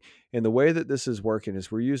community. And the way that this is working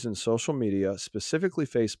is we're using social media, specifically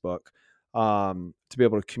Facebook, to be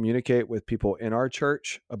able to communicate with people in our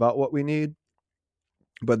church about what we need,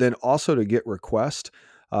 but then also to get requests.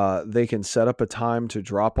 They can set up a time to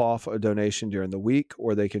drop off a donation during the week,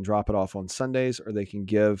 or they can drop it off on Sundays, or they can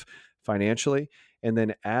give financially. And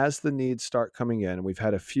then as the needs start coming in, we've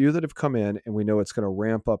had a few that have come in, and we know it's going to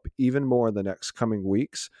ramp up even more in the next coming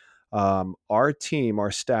weeks. Our team, our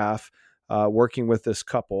staff, working with this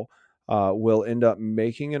couple, will end up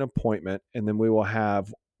making an appointment, and then we will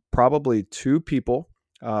have probably 2 people,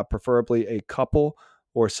 preferably a couple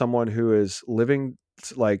or someone who is living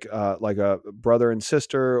like a brother and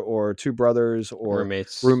sister, or 2 brothers, or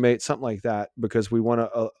Roommates. roommates, something like that, because we want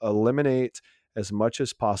to eliminate as much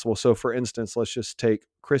as possible. So for instance, let's just take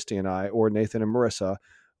Christy and I, or Nathan and Marissa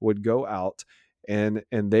would go out, and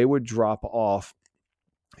they would drop off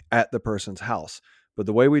at the person's house. But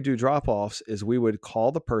the way we do drop offs is we would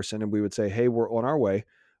call the person and we would say, "Hey, we're on our way.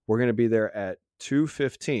 We're going to be there at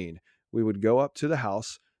 2:15." We would go up to the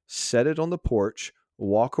house, set it on the porch,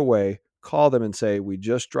 walk away, call them and say, we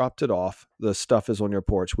just dropped it off. The stuff is on your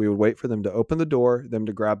porch. We would wait for them to open the door, them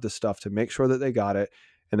to grab the stuff to make sure that they got it,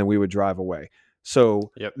 and then we would drive away.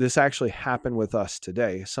 So Yep. this actually happened with us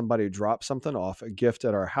today. Somebody dropped something off, a gift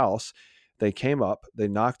at our house. They came up, they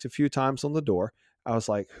knocked a few times on the door. I was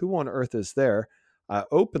like, who on earth is there? I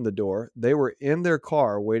opened the door. They were in their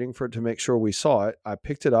car waiting for it to make sure we saw it. I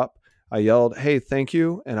picked it up. I yelled, hey, thank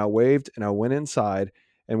you. And I waved and I went inside,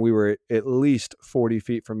 and we were at least 40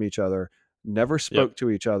 feet from each other, never Yep. spoke to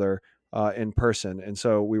each other in person. And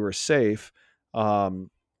so we were safe.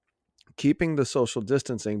 Keeping the social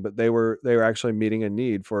distancing, but they were actually meeting a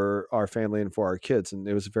need for our family and for our kids, and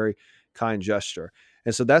it was a very kind gesture.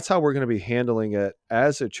 And so that's how we're going to be handling it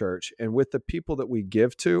as a church, and with the people that we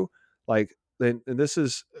give to. Like, and this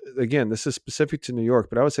is, again, this is specific to New York,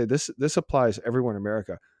 but I would say this applies everywhere in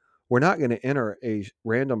America. We're not going to enter a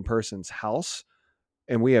random person's house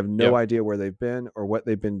and we have no Yep. idea where they've been or what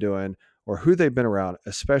they've been doing or who they've been around,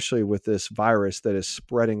 especially with this virus that is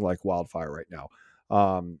spreading like wildfire right now.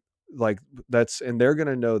 Like that's, and they're going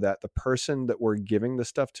to know that the person that we're giving the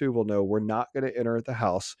stuff to will know we're not going to enter the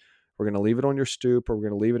house. We're going to leave it on your stoop, or we're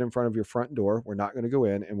going to leave it in front of your front door. We're not going to go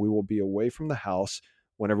in, and we will be away from the house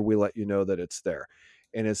whenever we let you know that it's there.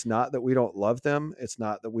 And it's not that we don't love them. It's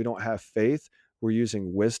not that we don't have faith. We're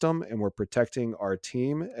using wisdom, and we're protecting our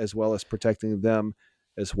team as well as protecting them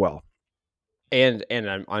as well. And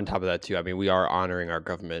on top of that too, I mean, we are honoring our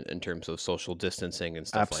government in terms of social distancing and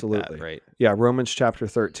stuff like that, Absolutely. right? Yeah, Romans chapter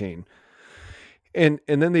 13. And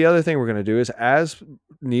then the other thing we're going to do is, as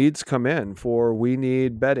needs come in, for we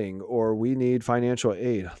need bedding or we need financial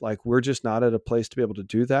aid, like we're just not at a place to be able to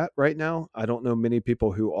do that right now. I don't know many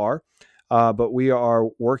people who are, but we are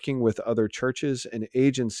working with other churches and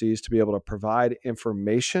agencies to be able to provide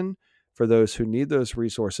information for those who need those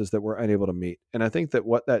resources that we're unable to meet. And I think that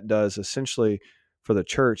what that does essentially for the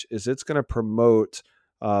church is it's going to promote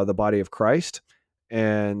the body of Christ,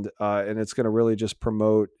 and it's going to really just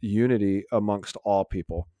promote unity amongst all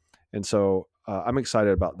people. And so I'm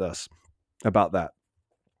excited about that.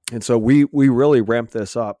 And so we really ramp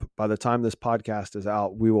this up. By the time this podcast is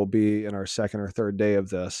out, we will be in our second or third day of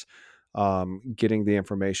this, getting the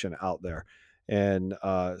information out there and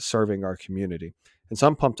serving our community. And so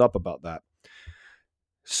I'm pumped up about that.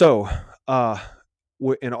 So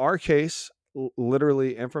in our case,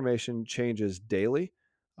 literally information changes daily.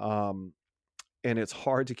 And it's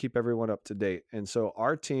hard to keep everyone up to date. And so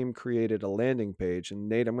our team created a landing page. And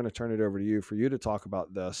Nate, I'm going to turn it over to you for you to talk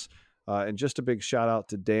about this. And just a big shout out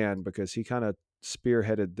to Dan, because he kind of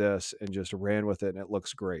spearheaded this and just ran with it, and it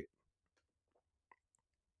looks great.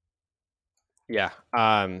 Yeah.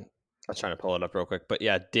 I was trying to pull it up real quick, but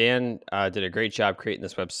yeah, Dan did a great job creating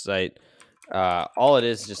this website. All it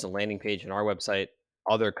is just a landing page on our website.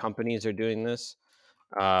 Other companies are doing this.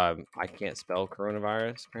 I can't spell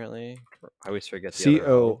coronavirus. Apparently, I always forget the other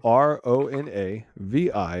O.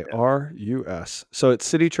 CORONAVIRUS. So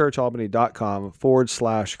it's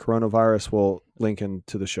citychurchalbany.com/coronavirus. We'll link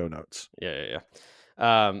into the show notes. Yeah.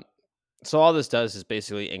 So all this does is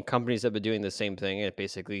basically, and companies have been doing the same thing. It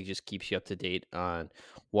basically just keeps you up to date on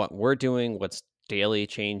what we're doing, what's daily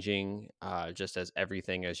changing, just as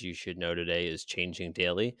everything, as you should know today, is changing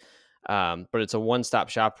daily. But it's a one-stop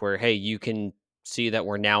shop where, hey, you can see that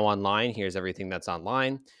we're now online. Here's everything that's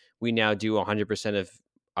online. We now do 100% of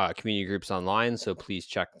community groups online, so please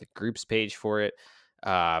check the groups page for it.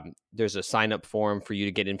 There's a sign-up form for you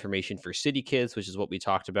to get information for City Kids, which is what we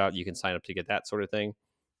talked about. You can sign up to get that sort of thing.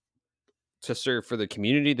 To serve for the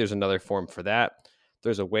community, there's another form for that.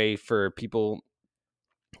 There's a way for people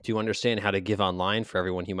to understand how to give online for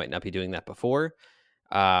everyone who might not be doing that before.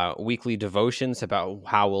 Weekly devotions about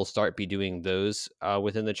how we'll start be doing those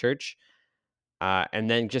within the church. And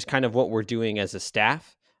then just kind of what we're doing as a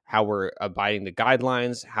staff, how we're abiding the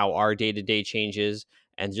guidelines, how our day-to-day changes,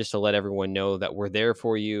 and just to let everyone know that we're there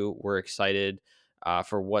for you. We're excited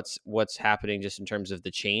for what's happening just in terms of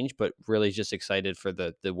the change, but really just excited for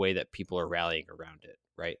the way that people are rallying around it,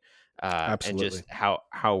 right? And Absolutely. just how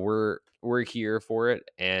we're here for it.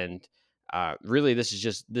 And really, this is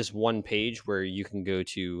just this one page where you can go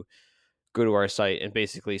to our site and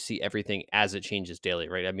basically see everything as it changes daily,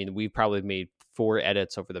 right? I mean, we've probably made 4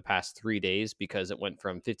 edits over the past 3 days because it went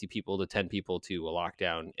from 50 people to 10 people to a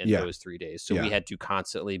lockdown in Yeah. those 3 days. So Yeah. we had to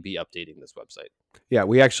constantly be updating this website. Yeah,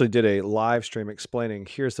 we actually did a live stream explaining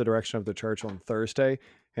here's the direction of the church on Thursday,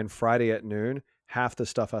 and Friday at noon, half the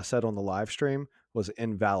stuff I said on the live stream was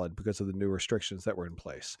invalid because of the new restrictions that were in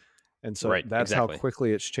place. And so Right, that's exactly. how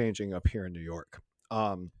quickly it's changing up here in New York.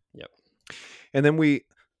 Yep. And then we,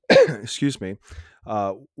 excuse me,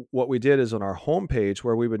 what we did is on our homepage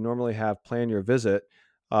where we would normally have plan your visit,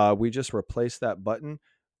 we just replace that button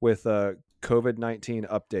with a COVID-19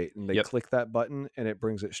 update, and they Yep. click that button and it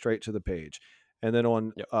brings it straight to the page. And then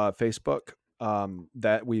on Yep. Facebook,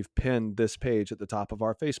 that we've pinned this page at the top of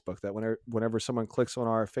our Facebook, that whenever someone clicks on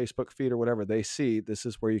our Facebook feed or whatever, they see this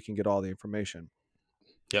is where you can get all the information.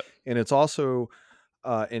 Yep. And it's also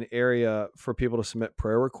an area for people to submit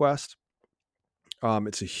prayer requests.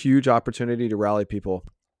 It's a huge opportunity to rally people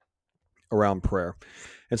around prayer.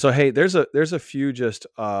 And so, hey, there's a few just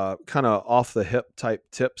kind of off the hip type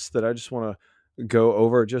tips that I just want to go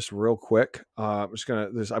over just real quick. I've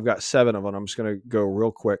got 7 of them. I'm just gonna go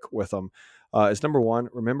real quick with them. Is number one,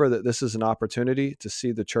 remember that this is an opportunity to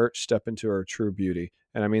see the church step into her true beauty,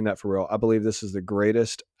 and I mean that for real. I believe this is the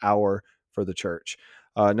greatest hour for the church.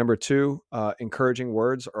 Number two, encouraging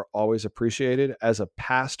words are always appreciated. As a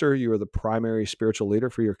pastor, you are the primary spiritual leader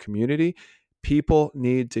for your community. People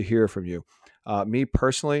need to hear from you. Me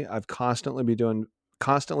personally, I've constantly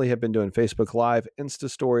have been doing Facebook Live, Insta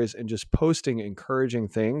stories, and just posting encouraging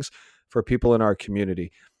things for people in our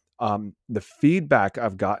community. The feedback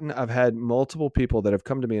I've gotten, I've had multiple people that have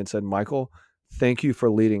come to me and said, Michael, thank you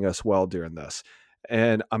for leading us well during this.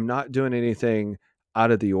 And I'm not doing anything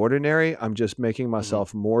out of the ordinary. I'm just making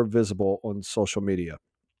myself more visible on social media.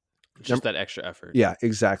 Just that extra effort. Yeah,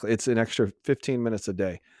 exactly. It's an extra 15 minutes a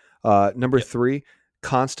day. Number Yep. 3,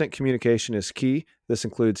 constant communication is key. This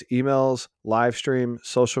includes emails, live stream,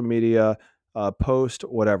 social media, post,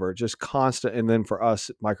 whatever, just constant. And then for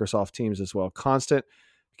us, Microsoft Teams as well, constant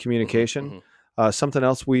communication. Something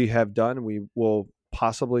else we have done, we will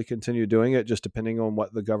possibly continue doing it just depending on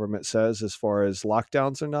what the government says as far as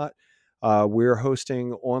lockdowns or not. We're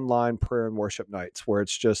hosting online prayer and worship nights where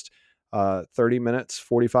it's just 30 minutes,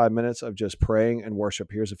 45 minutes of just praying and worship.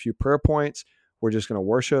 Here's a few prayer points. We're just going to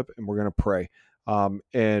worship and we're going to pray.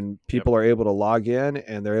 And people are able to log in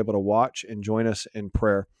and they're able to watch and join us in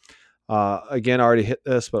prayer. Again, I already hit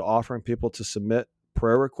this, but offering people to submit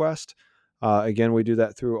prayer requests. Again, we do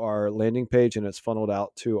that through our landing page and it's funneled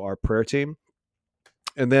out to our prayer team.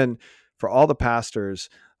 And then for all the pastors,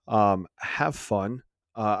 have fun.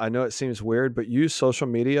 I know it seems weird, but use social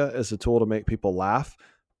media as a tool to make people laugh.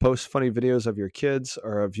 Post funny videos of your kids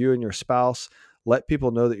or of you and your spouse. Let people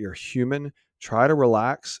know that you're human. Try to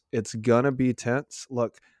relax. It's going to be tense.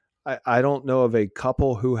 Look, I don't know of a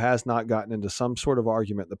couple who has not gotten into some sort of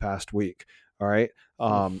argument the past week. All right.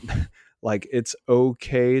 Like it's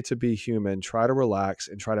okay to be human. Try to relax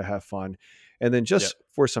and try to have fun. And then just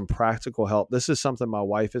for some practical help, this is something my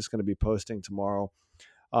wife is going to be posting tomorrow,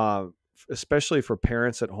 especially for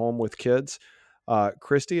parents at home with kids.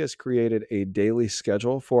 Christy has created a daily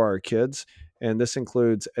schedule for our kids, and this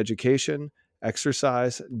includes education,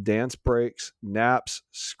 exercise, dance breaks, naps,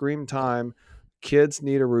 screen time. Kids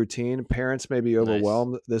need a routine. Parents may be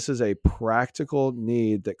overwhelmed. Nice. This is a practical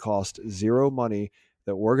need that costs 0 money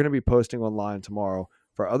that we're going to be posting online tomorrow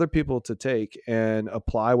for other people to take and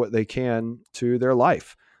apply what they can to their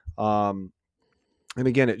life. And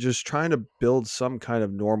again, it's just trying to build some kind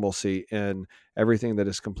of normalcy in everything that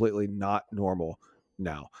is completely not normal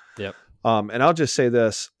now. Yep. And I'll just say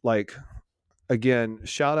this, like, again,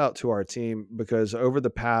 shout out to our team because over the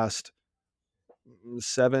past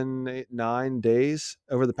 7, 8, 9 days,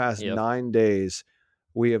 Yep. 9 days,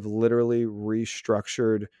 we have literally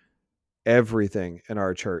restructured everything in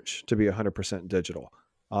our church to be 100% digital.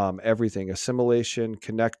 Everything, assimilation,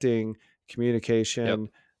 connecting, communication,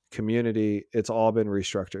 community, it's all been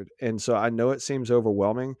restructured. And so I know it seems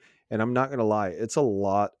overwhelming, and I'm not going to lie, it's a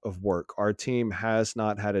lot of work. Our team has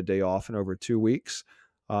not had a day off in over 2 weeks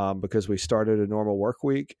because we started a normal work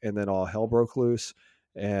week and then all hell broke loose.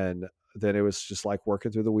 And then it was just like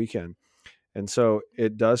working through the weekend. And so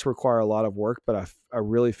it does require a lot of work, but I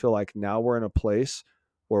really feel like now we're in a place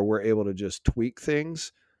where we're able to just tweak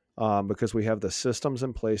things because we have the systems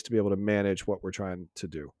in place to be able to manage what we're trying to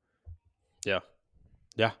do. Yeah.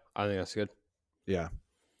 Yeah. I think that's good. Yeah.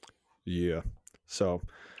 Yeah. So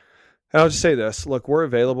I'll just say this, look, we're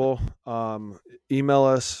available. Email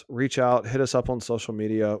us, reach out, hit us up on social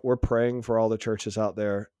media. We're praying for all the churches out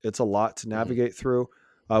there. It's a lot to navigate through.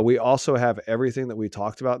 We also have everything that we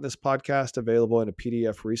talked about in this podcast available in a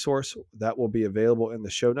PDF resource that will be available in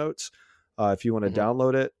the show notes. If you want to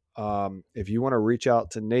download it, if you want to reach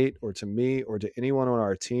out to Nate or to me or to anyone on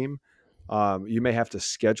our team, you may have to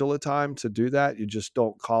schedule a time to do that. You just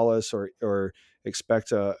don't call us or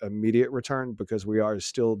expect a immediate return because we are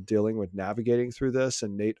still dealing with navigating through this.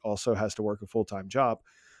 And Nate also has to work a full-time job,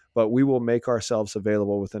 but we will make ourselves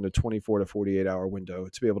available within a 24 to 48 hour window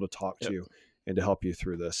to be able to talk to you and to help you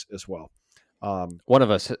through this as well. One of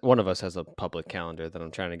us has a public calendar that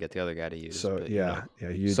I'm trying to get the other guy to use. So but,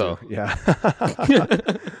 you so. do. Yeah.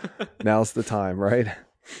 Now's the time, right?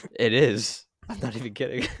 It is. I'm not even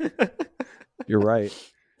kidding. You're right.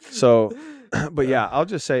 So, but yeah, I'll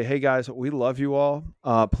just say, hey guys, we love you all.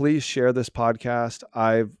 Please share this podcast.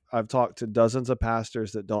 I've talked to dozens of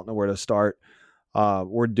pastors that don't know where to start.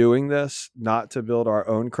 We're doing this not to build our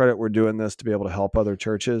own credit. We're doing this to be able to help other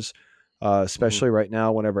churches, especially right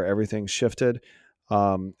now, whenever everything's shifted.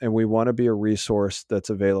 And we want to be a resource that's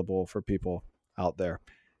available for people out there.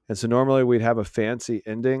 And so normally we'd have a fancy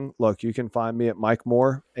ending. Look, you can find me at Mike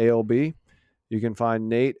Moore, ALB. You can find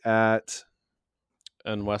Nate at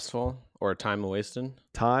and Westfall or Time Wasting.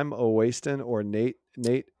 Time O Wasting or Nate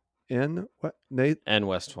in what? Nate and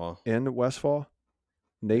Westfall. In Westfall.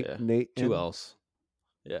 Nate 2 L's.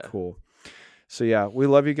 Yeah. Cool. So yeah, we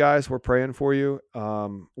love you guys. We're praying for you.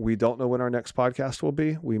 We don't know when our next podcast will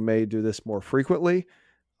be. We may do this more frequently.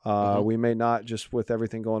 We may not, just with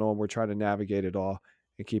everything going on. We're trying to navigate it all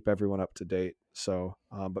and keep everyone up to date. So,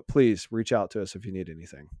 but please reach out to us if you need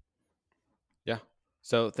anything. Yeah.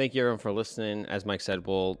 So thank you everyone for listening. As Mike said,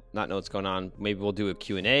 we'll not know what's going on. Maybe we'll do a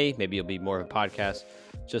Q&A. Maybe it'll be more of a podcast.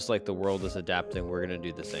 Just like the world is adapting, we're going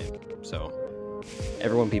to do the same. So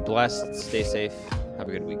everyone be blessed. Stay safe. Have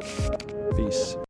a good week. Peace.